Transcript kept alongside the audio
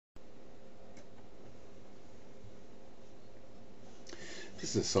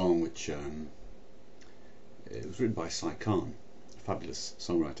This is a song which it was written by Si Kahn, a fabulous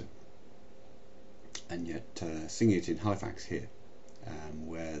songwriter, and yet singing it in Halifax here,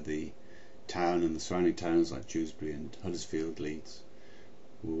 where the town and the surrounding towns like Dewsbury and Huddersfield, Leeds,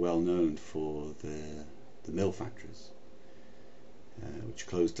 were well known for the mill factories, which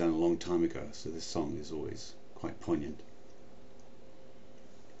closed down a long time ago. So this song is always quite poignant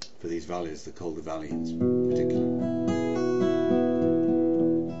for these valleys, the Calder Valley in particular.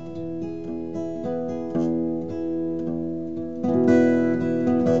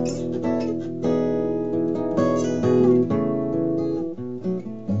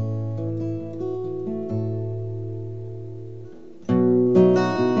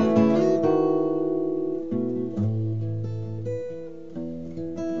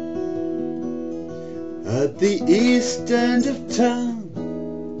 At the east end of town,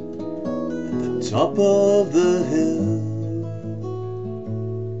 at the top of the hill,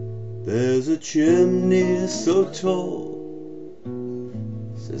 there's a chimney so tall,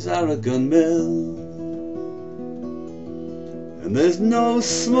 says Aragon Mill, and there's no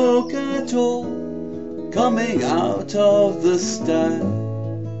smoke at all coming out of the stack.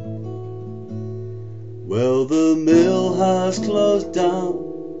 Well, the mill has closed down,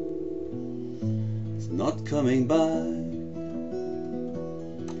 not coming by.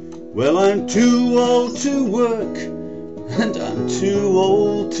 Well, I'm too old to work, and I'm too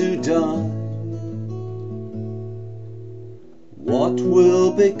old to die. What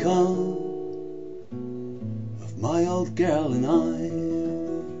will become of my old girl and I?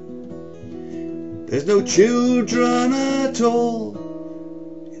 There's no children at all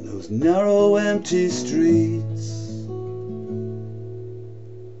in those narrow empty streets.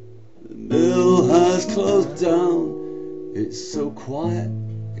 The mill has closed down, it's so quiet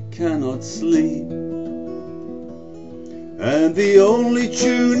I cannot sleep, and the only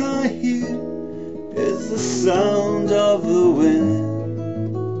tune I hear is the sound of the wind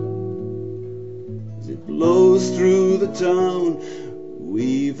as it blows through the town.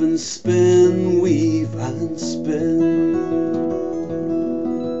 Weave and spin, weave and spin.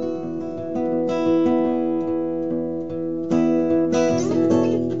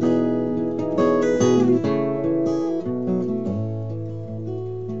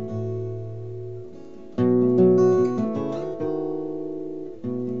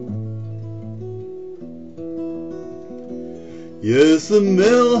 Yes, the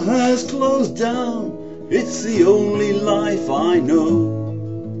mill has closed down, it's the only life I know.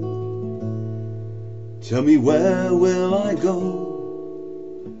 Tell me, where will I go?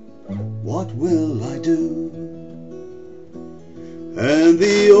 What will I do? And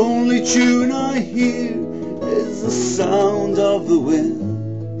the only tune I hear is the sound of the wind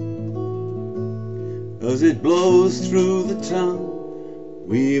as it blows through the town.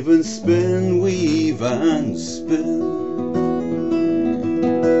 Weave and spin, weave and spin.